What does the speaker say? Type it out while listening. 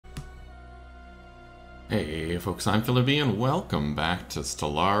Hey folks, I'm Philip B, and welcome back to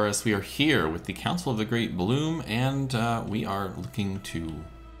Stellaris. We are here with the Council of the Great Bloom, and we are looking to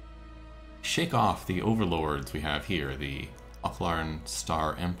shake off the overlords we have here. The Oclarn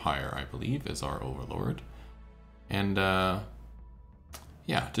Star Empire, I believe, is our overlord. And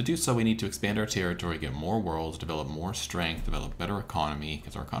yeah, to do so we need to expand our territory, get more worlds, develop more strength, develop better economy,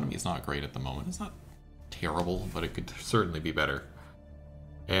 because our economy is not great at the moment. It's not terrible, but it could certainly be better.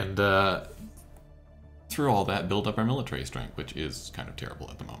 And through all that, build up our military strength, which is kind of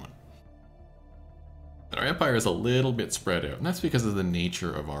terrible at the moment. But our empire is a little bit spread out, and that's because of the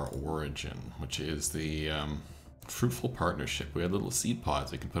nature of our origin, which is the fruitful partnership. We had little seed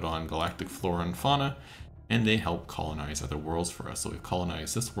pods we can put on galactic flora and fauna, and they help colonize other worlds for us. So we've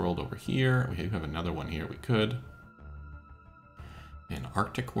colonized this world over here. We have another one here we could. An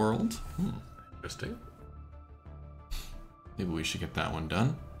Arctic world. Interesting. Maybe we should get that one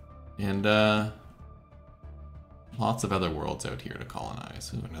done. And lots of other worlds out here to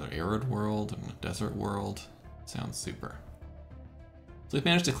colonize. Ooh, another arid world and a desert world. Sounds super. So we've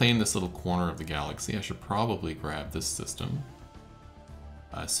managed to claim this little corner of the galaxy. I should probably grab this system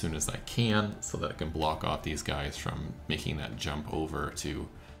as soon as I can, so that I can block off these guys from making that jump over to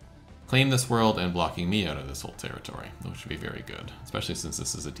claim this world and blocking me out of this whole territory, which would be very good, especially since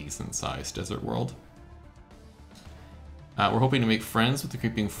this is a decent-sized desert world. We're hoping to make friends with the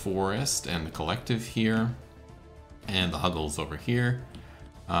Creeping Forest and the Collective here, and the Huggles over here.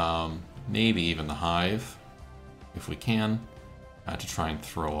 Maybe even the Hive, if we can, to try and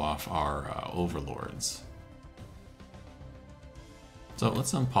throw off our overlords. So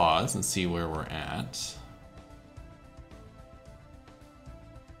let's unpause and see where we're at.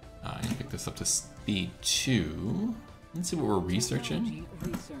 I'm gonna pick this up to speed 2. Let's see what we're researching.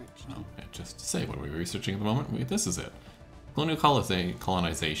 Oh, yeah, just to say, what are we researching at the moment? This is it. Colonial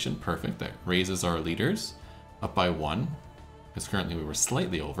colonization, perfect. That raises our leaders up by 1, because currently we were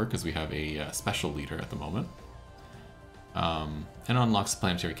slightly over because we have a special leader at the moment. And unlocks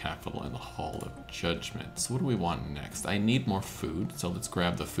planetary capital and the Hall of Judgment. So what do we want next? I need more food, so let's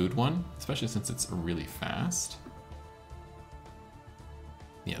grab the food one, especially since it's really fast.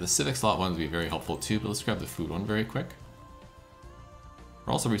 Yeah, the civic slot one would be very helpful too, but let's grab the food one very quick.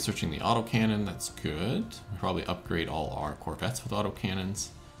 We're also researching the autocannon, that's good. We'll probably upgrade all our corvettes with autocannons.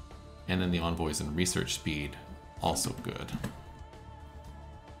 And then the envoys and research speed, also good.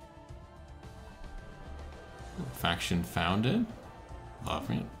 Faction founded. Love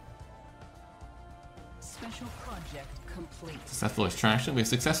it. Special project complete. Successful extraction. We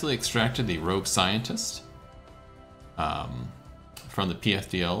successfully extracted the rogue scientist from the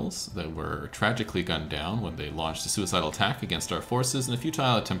PFDLs that were tragically gunned down when they launched a suicidal attack against our forces in a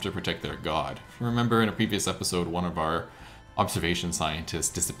futile attempt to protect their god. If you remember in a previous episode, one of our observation scientists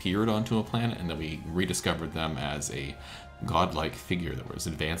disappeared onto a planet, and then we rediscovered them as a godlike figure that was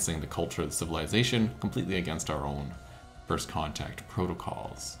advancing the culture of the civilization completely against our own first contact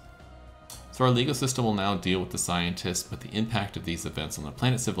protocols. So our legal system will now deal with the scientists, but the impact of these events on the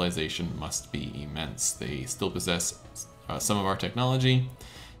planet civilization must be immense. They still possess some of our technology,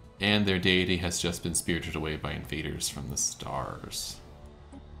 and their deity has just been spirited away by invaders from the stars.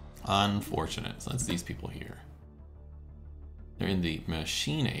 Unfortunate. So that's these people here. They're in the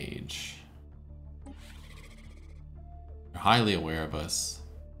machine age. They're highly aware of us.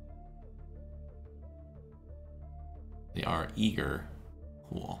 They are eager.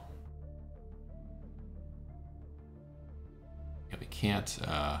 Cool. Yeah, we can't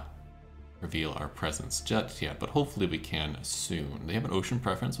reveal our presence just yet, but hopefully we can soon. They have an ocean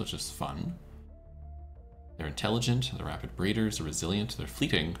preference, which is fun. They're intelligent, they're rapid breeders, they're resilient, they're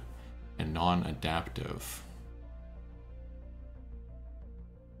fleeting, and non-adaptive.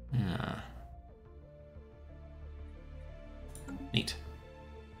 Yeah. Neat.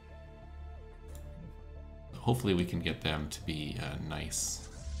 Hopefully we can get them to be nice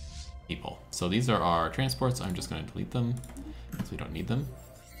people. So these are our transports. I'm just going to delete them because we don't need them.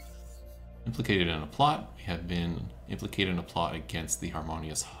 Implicated in a plot. We have been implicated in a plot against the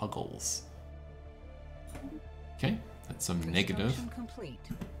harmonious Huggles. Okay, that's some negative.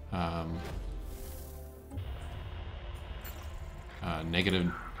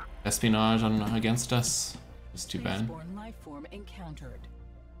 Negative espionage against us. It's too bad. Life form encountered.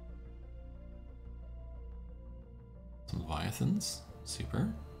 Some Leviathans.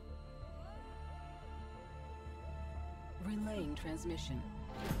 Super. Relaying transmission.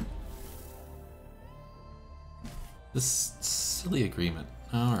 This silly agreement.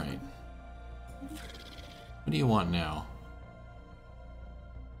 Alright. What do you want now?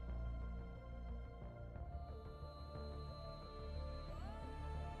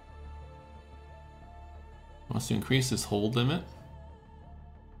 Wants to increase his hold limit.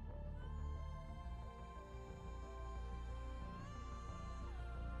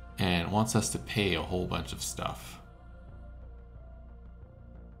 And wants us to pay a whole bunch of stuff.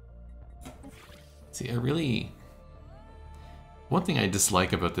 See, one thing I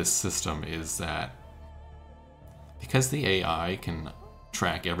dislike about this system is that because the AI can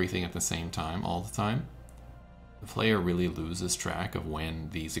track everything at the same time, all the time, the player really loses track of when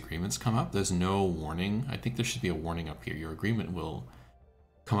these agreements come up. There's no warning. I think there should be a warning up here. Your agreement will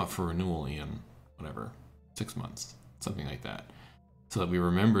come up for renewal in, whatever, 6 months, something like that. So that we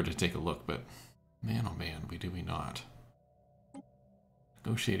remember to take a look, but man, oh man, do we not.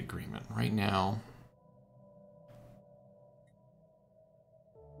 Negotiate agreement. Right now,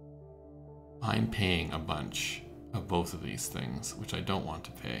 I'm paying a bunch of both of these things, which I don't want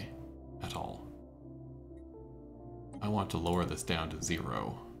to pay at all. I want to lower this down to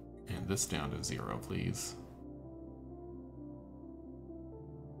 0, and this down to 0, please.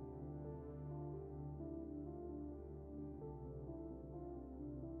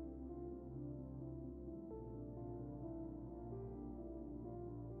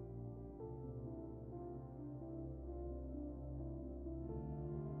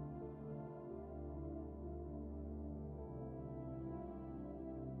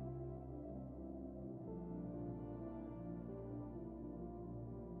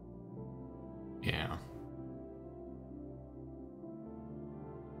 Yeah.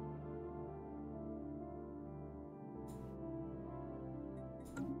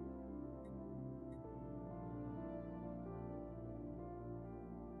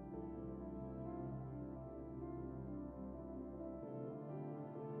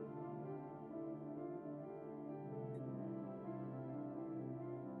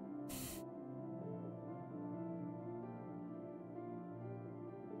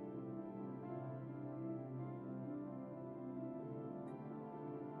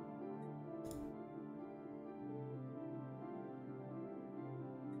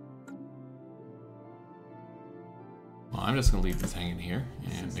 Well, I'm just going to leave this hanging here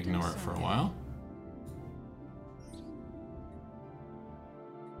and ignore it for a while.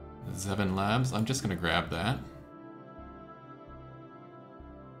 Zevin Labs, I'm just going to grab that.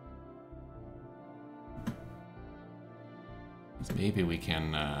 So maybe we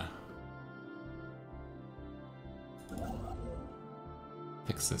can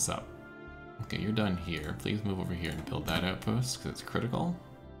fix this up. Okay, you're done here. Please move over here and build that outpost because it's critical.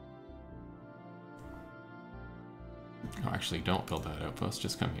 Oh, actually, don't build that outpost.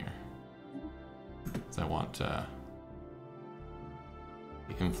 Just come here. Because I want the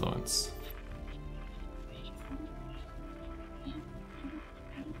influence.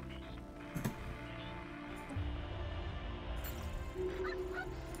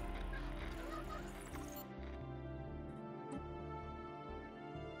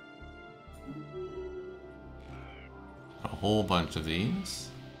 A whole bunch of these.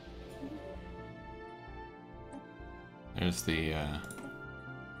 There's the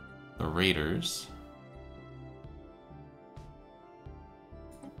raiders.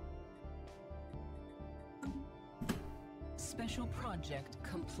 Special project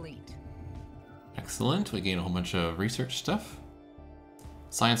complete. Excellent. We gain a whole bunch of research stuff.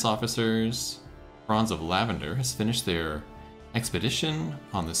 Science officers. Bronze of Lavender has finished their expedition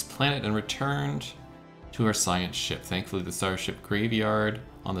on this planet and returned to our science ship. Thankfully, the starship graveyard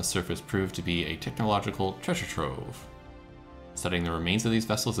on the surface proved to be a technological treasure trove. Studying the remains of these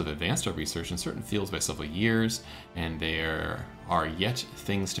vessels have advanced our research in certain fields by several years, and there are yet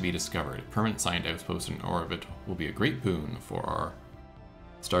things to be discovered. A permanent science outpost in orbit will be a great boon for our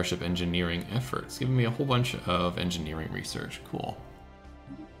starship engineering efforts, giving me a whole bunch of engineering research. Cool.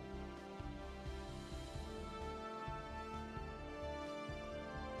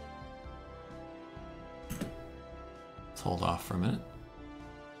 Let's hold off for a minute.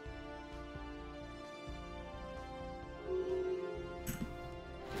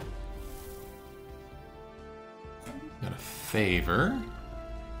 Got a favor.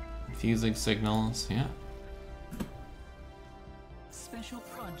 Fusing signals, yeah. Special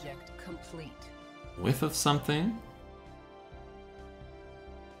project complete. Whiff of something.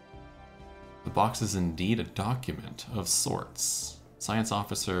 The box is indeed a document of sorts. Science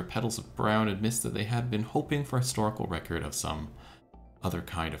officer Petals of Brown admits that they had been hoping for a historical record of some other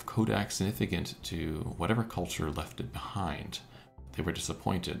kind of Kodak significant to whatever culture left it behind. They were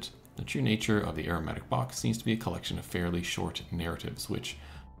disappointed. The true nature of the aromatic box seems to be a collection of fairly short narratives, which,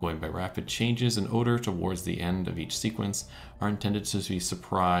 going by rapid changes in odor towards the end of each sequence, are intended to be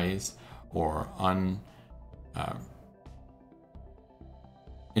surprise or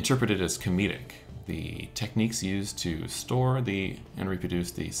interpreted as comedic, the techniques used to store and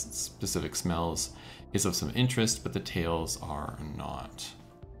reproduce these specific smells is of some interest, but the tales are not.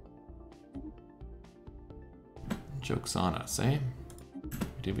 Joke's on us, eh?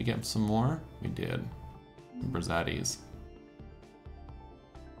 Did we get some more? We did. Brazzatis.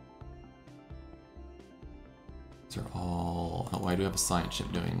 These are all... Oh, I do have a science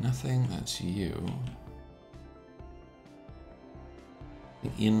ship doing nothing. That's you.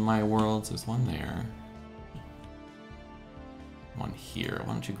 In my worlds, there's one there. One here.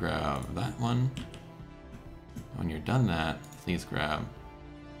 Why don't you grab that one? When you're done that, please grab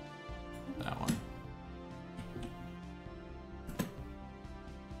that one.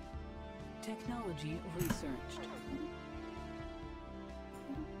 Technology researched.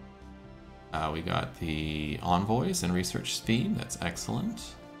 We got the envoys and research speed. That's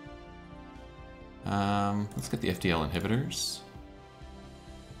excellent. Let's get the FDL inhibitors.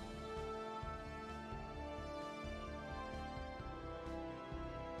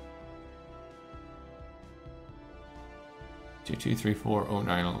 Two, 2, 3, 4, 0,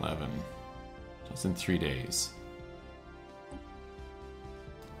 9, 11. So it's in 3 days.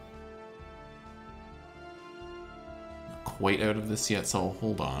 Not quite out of this yet, so I'll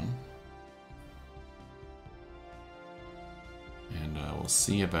hold on. And we'll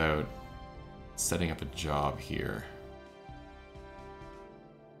see about setting up a job here.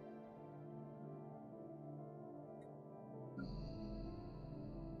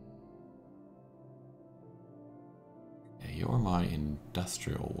 Yeah, you're my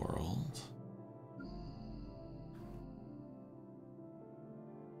industrial world.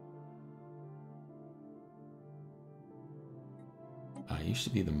 You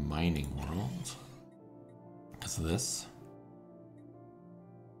should be the mining world. Because of this.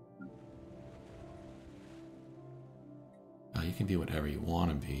 You can be whatever you want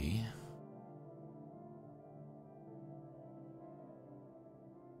to be.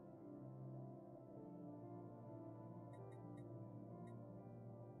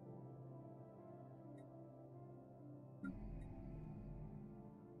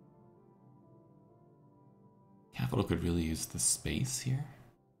 Capital could really use the space here.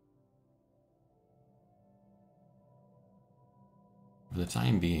 For the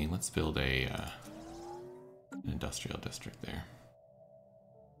time being, let's build an industrial district there.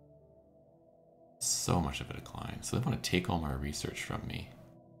 So much of a decline. So they want to take all my research from me.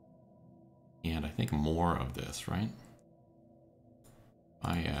 And I think more of this, right?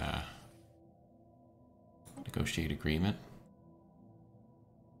 I negotiate agreement.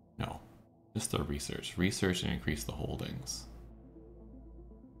 No, just the research. Research and increase the holdings.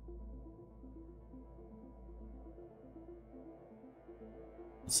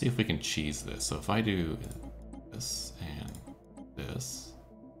 Let's see if we can cheese this. So if I do this and this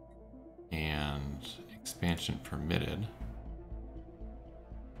and expansion permitted,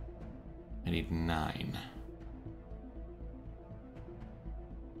 I need 9.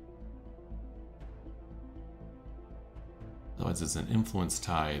 Otherwise it's an influence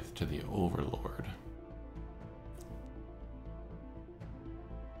tithe to the overlord.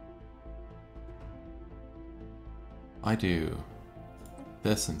 I do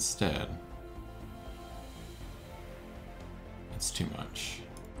this instead. It's too much.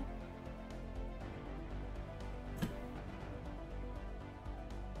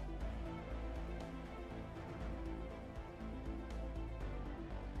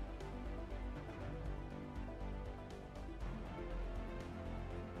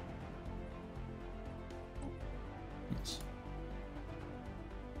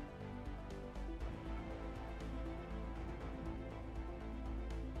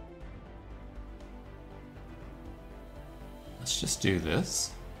 Let's just do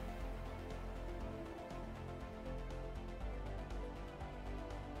this.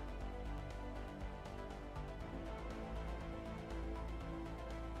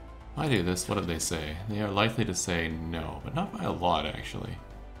 I do this, what did they say? They are likely to say no, but not by a lot actually.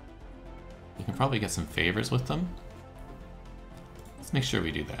 You can probably get some favors with them. Let's make sure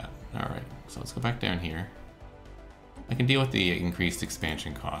we do that. Alright, so let's go back down here. I can deal with the increased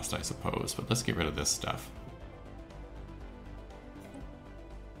expansion cost, I suppose, but let's get rid of this stuff.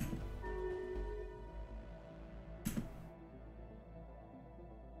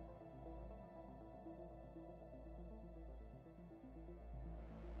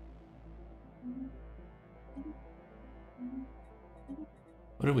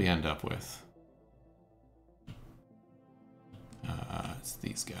 What did we end up with? It's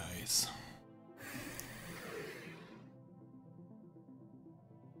these guys.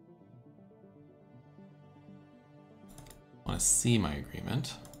 I want to see my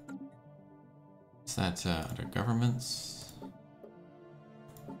agreement. Is that under governments?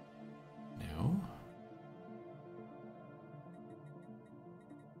 No.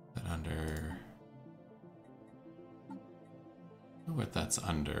 Is that under... I wonder what that's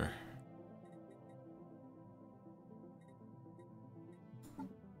under.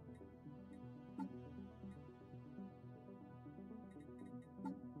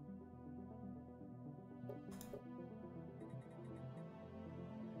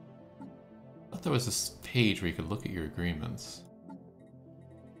 I thought there was this page where you could look at your agreements.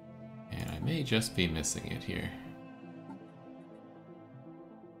 And I may just be missing it here.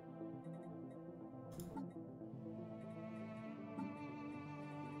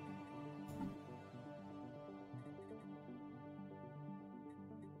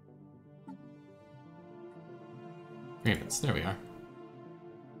 Agreements, there we are.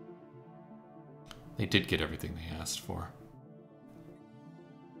 They did get everything they asked for.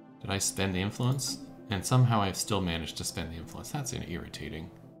 Did I spend the influence? And somehow I've still managed to spend the influence. That's irritating.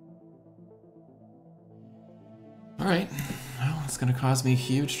 Alright, well, it's gonna cause me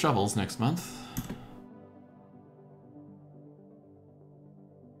huge troubles next month.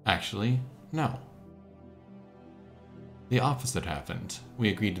 Actually, no. The opposite happened. We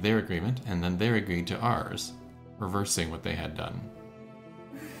agreed to their agreement, and then they agreed to ours, reversing what they had done.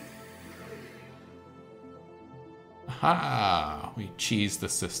 Aha! We cheesed the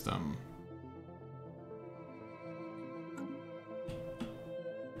system.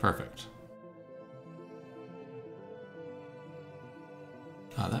 Perfect.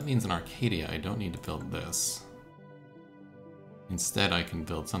 That means in Arcadia I don't need to build this. Instead I can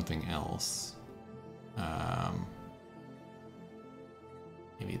build something else.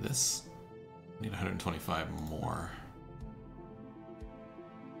 Maybe this. I need 125 more.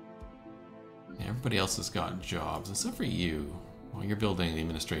 Yeah, everybody else has got jobs, except for you. Well, you're building the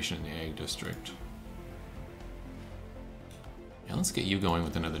administration in the Ag District. Yeah, let's get you going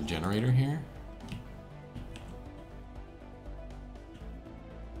with another generator here.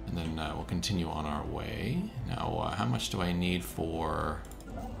 And then we'll continue on our way. Now, how much do I need for...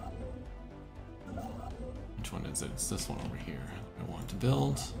 Which one is it? It's this one over here I want to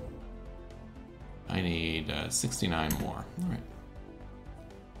build. I need 69 more. Alright.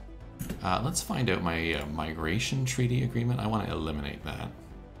 Let's find out my migration treaty agreement. I want to eliminate that.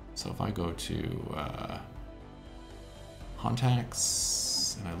 So if I go to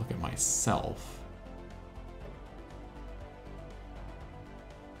contacts and I look at myself,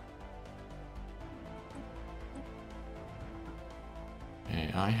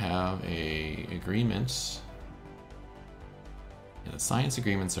 okay, I have a agreement. Yeah, the science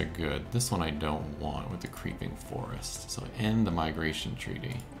agreements are good. This one I don't want with the creeping forest. So end the migration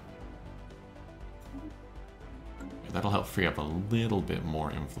treaty. That'll help free up a little bit more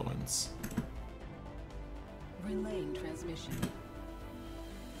influence. Relaying transmission.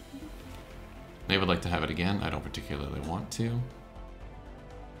 They would like to have it again. I don't particularly want to.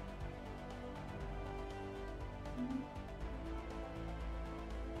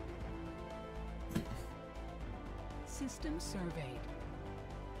 System surveyed.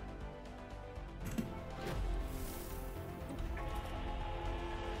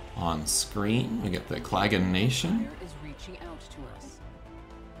 On screen, we get the Clagan Nation. Is reaching out to us.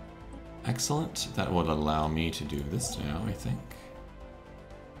 Excellent. That would allow me to do this now, I think.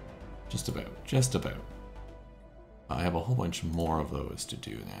 Just about. Just about. I have a whole bunch more of those to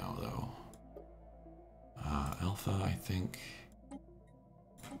do now, though. Alpha, I think.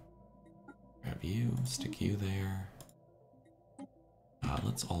 Grab you, stick you there.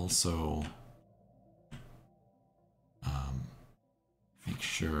 Let's also make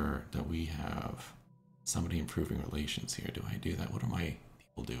sure that we have somebody improving relations here. Do I do that? What are my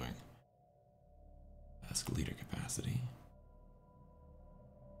people doing? Ask leader capacity.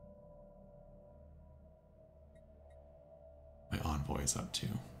 My envoy is up to.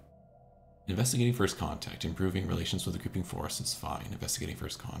 Investigating first contact. Improving relations with the creeping forest is fine. Investigating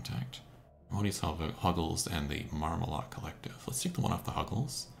first contact. Harmonious Huggles and the Marmalot Collective. Let's take the one off the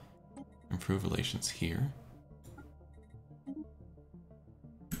Huggles. Improve relations here.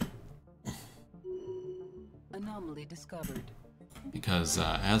 Anomaly discovered. Because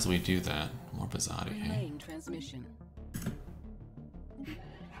as we do that, more Bazati, hey? Relaying transmission.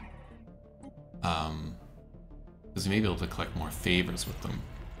 Because we may be able to collect more favors with them.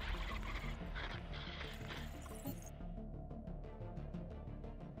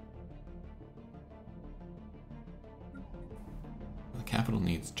 The capital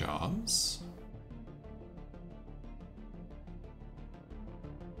needs jobs.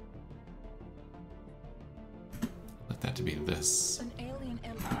 Let that to be this. An alien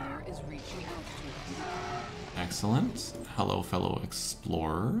empire is reaching out to us. Excellent. Hello, fellow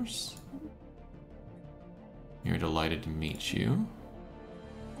explorers. We're delighted to meet you.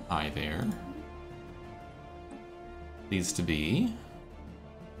 Hi there. Pleased to be.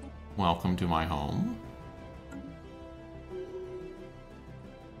 Welcome to my home.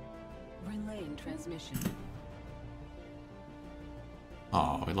 Relaying transmission.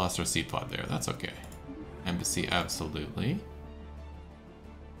 Oh, we lost our seed pod there. That's okay. Embassy, absolutely.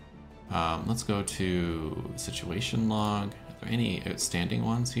 Let's go to situation log. Are there any outstanding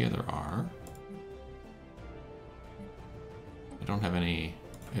ones here? There are. I don't have any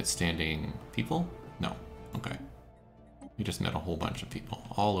outstanding people? No. Okay. We just met a whole bunch of people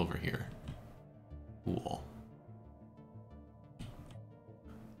all over here. Cool.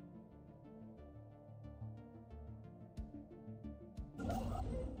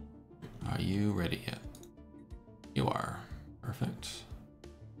 Are you ready yet? You are. Perfect.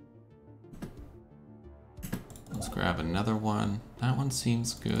 Let's grab another one. That one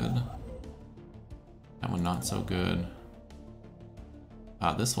seems good. That one not so good.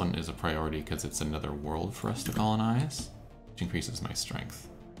 This one is a priority because it's another world for us to colonize, which increases my strength.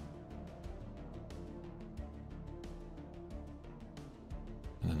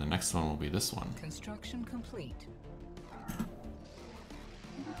 And then the next one will be this one. Construction complete.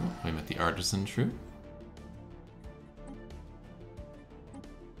 Oh, we met the artisan troop.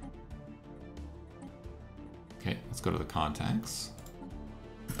 Okay, let's go to the contacts.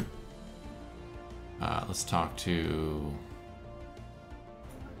 Let's talk to...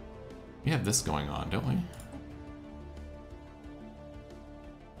 We have this going on, don't we?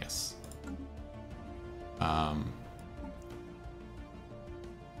 Yes. The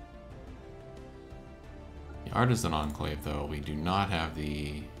Artisan Enclave, though, we do not have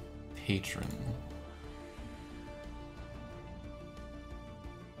the Patron.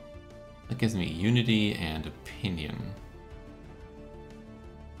 That gives me unity and opinion.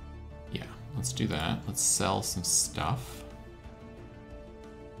 Yeah, let's do that. Let's sell some stuff.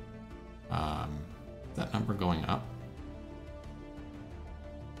 Is that number going up?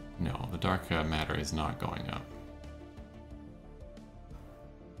 No, the dark matter is not going up.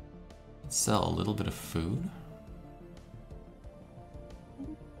 Let's sell a little bit of food.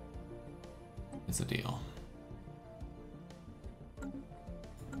 It's a deal.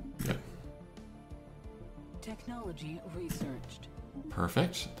 Good. Technology researched.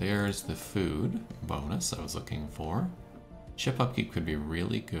 Perfect. There's the food bonus I was looking for. Ship upkeep could be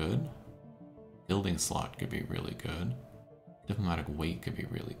really good. Building slot could be really good. Diplomatic weight could be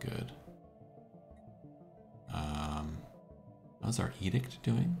really good. How's our edict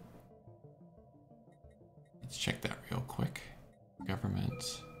doing? Let's check that real quick.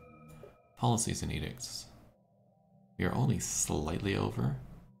 Government policies and edicts. We are only slightly over.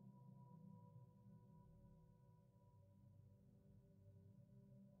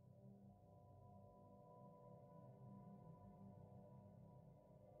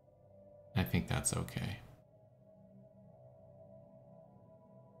 I think that's okay.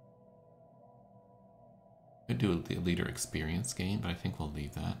 Could do a leader experience gain, but I think we'll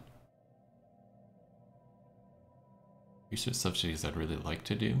leave that. Research subsidies I'd really like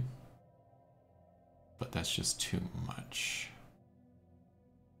to do, but that's just too much.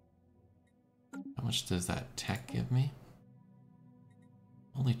 How much does that tech give me?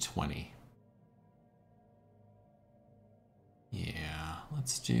 Only 20. Yeah,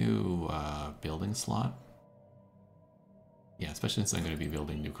 let's do building slot. Yeah, especially since I'm going to be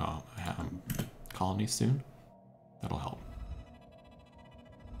building new colonies soon. That'll help.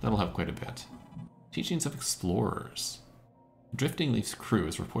 That'll help quite a bit. Teachings of explorers. Drifting Leaf's crew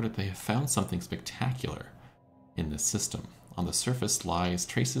has reported they have found something spectacular in this system. On the surface lies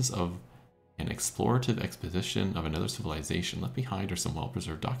traces of an explorative expedition of another civilization. Left behind are some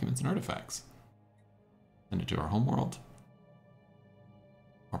well-preserved documents and artifacts. Send it to our homeworld.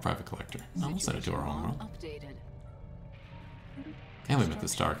 Or private collector. No, we'll send it to our homeworld. Updated. And we met the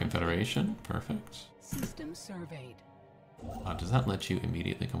Star Confederation. Perfect. System surveyed. Does that let you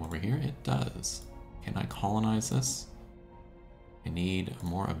immediately come over here? It does. Can I colonize this? I need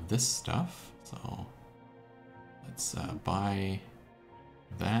more of this stuff. So let's buy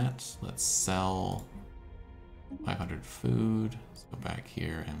that. Let's sell 500 food. Let's go back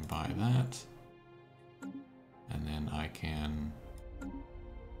here and buy that. And then I can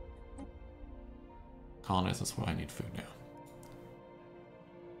colonize this where I need food now.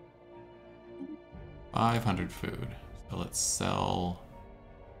 500 food. So let's sell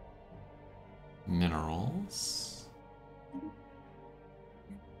minerals.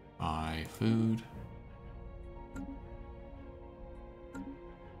 Buy food.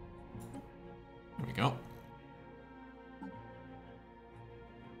 There we go.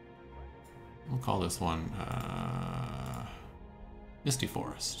 we'll call this one Misty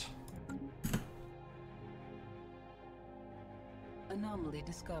Forest. Anomaly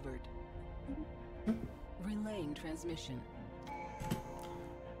discovered. Relaying transmission.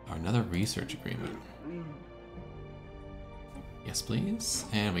 Another research agreement. Yes, please.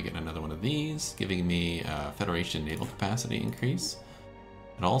 And we get another one of these, giving me Federation naval capacity increase.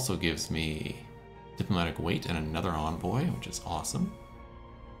 It also gives me diplomatic weight and another envoy, which is awesome.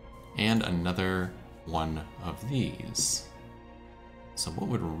 And another one of these. So what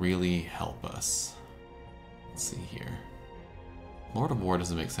would really help us? Let's see here. Lord of War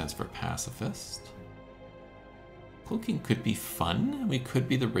doesn't make sense for pacifist. Cloaking could be fun. We could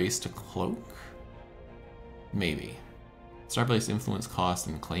be the race to cloak. Maybe. Starblaze influence cost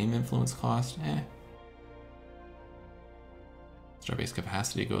and claim influence cost? Starbase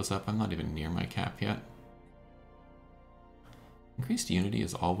capacity goes up. I'm not even near my cap yet. Increased unity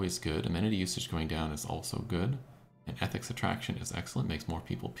is always good. Amenity usage going down is also good. And ethics attraction is excellent. Makes more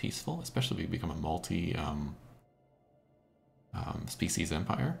people peaceful, especially if we become a multi species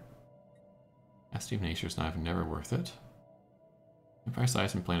empire. Mastery of Nature is never worth it. Empire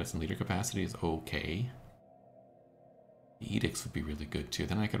size and planets and leader capacity is okay. The edicts would be really good too.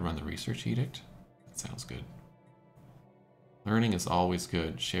 Then I could run the research edict. That sounds good. Learning is always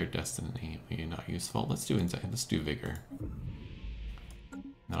good. Shared destiny will be not useful. Let's do vigor.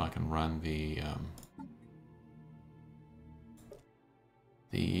 Then I can run the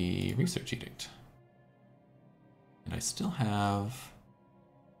research edict. And I still have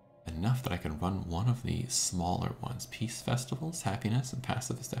enough that I can run one of the smaller ones. Peace festivals, happiness, and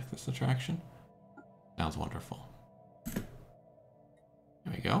pacifist ethics attraction. Sounds wonderful.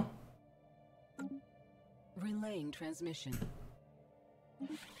 There we go. Relaying transmission.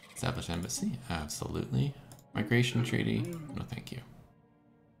 Establish embassy, absolutely. Migration treaty, no thank you.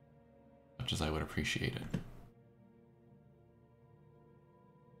 Much as I would appreciate it.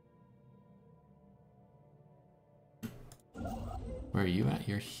 Where are you at?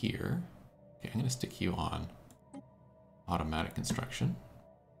 You're here. Okay, I'm gonna stick you on automatic construction.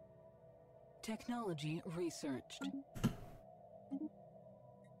 Technology researched.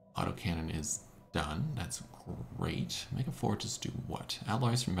 Autocannon is done. That's great. Mega forges do what?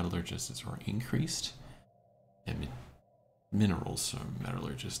 Alloys from metallurgists are increased. And minerals from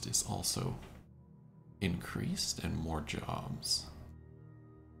metallurgist is also increased, and more jobs.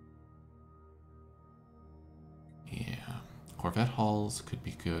 Yeah. Corvette hulls could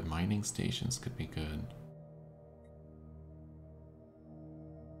be good. Mining stations could be good.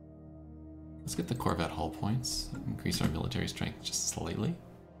 Let's get the Corvette hull points. Increase our military strength just slightly.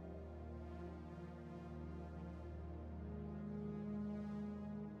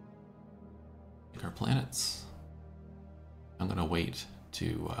 Pick our planets. I'm gonna wait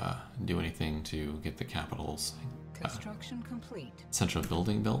to do anything to get the capitals. Construction complete. Central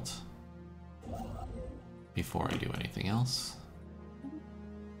building built before I do anything else.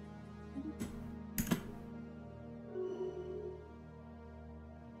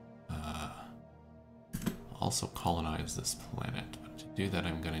 Also colonize this planet, but to do that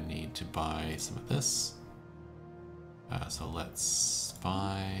I'm gonna need to buy some of this. So let's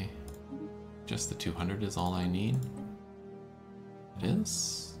buy just the 200 is all I need. It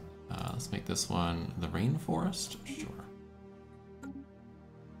is. Let's make this one the rainforest. Sure.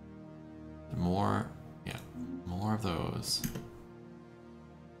 More, yeah, more of those.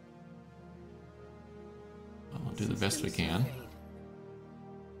 We'll do the best we can.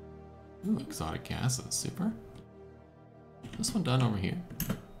 Ooh, exotic gases, super. This one done over here?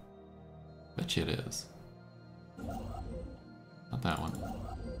 Bet you it is. Not that one.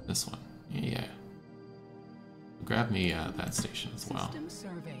 This one. Yeah. Grab me that station as well. System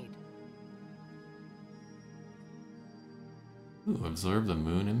surveyed. Ooh, observe the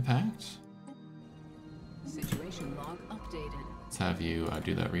moon impact. Situation log updated. Let's have you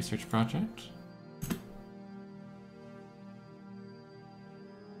do that research project.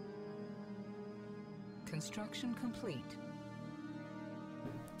 Construction complete.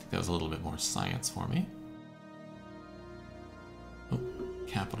 I think that was a little bit more science for me. Oh,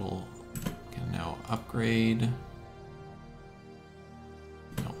 capital can now upgrade.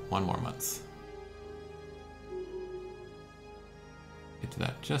 No, one more month. Get to that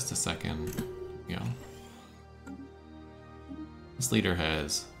in just a second. There we go. This leader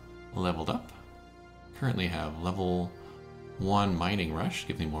has leveled up. Currently have level 1 mining rush,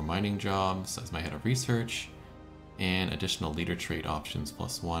 gives me more mining jobs as my head of research, and additional leader trait options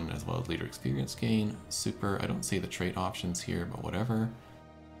 +1, as well as leader experience gain. Super. I don't see the trait options here, but whatever.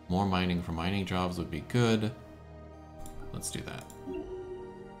 More mining for mining jobs would be good. Let's do that.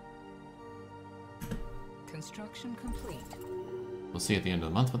 Construction complete. We'll see at the end of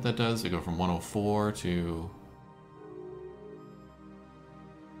the month what that does. We go from 104 to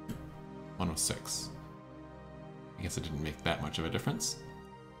 106. I guess it didn't make that much of a difference.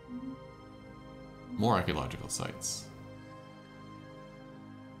 More archaeological sites.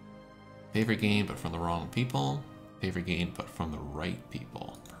 Favor gained, but from the wrong people. Favor gained, but from the right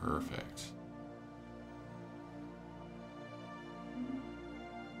people. Perfect.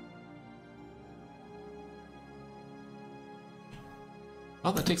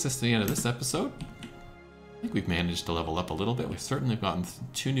 Well, that takes us to the end of this episode. I think we've managed to level up a little bit. We've certainly gotten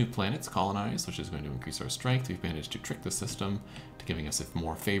 2 new planets colonized, which is going to increase our strength. We've managed to trick the system to giving us a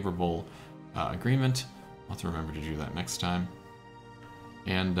more favorable agreement. I'll have to remember to do that next time.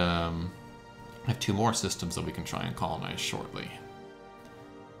 And I have 2 more systems that we can try and colonize shortly.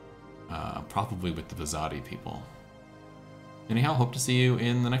 Probably with the Vizadi people. Anyhow, hope to see you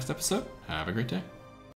in the next episode. Have a great day.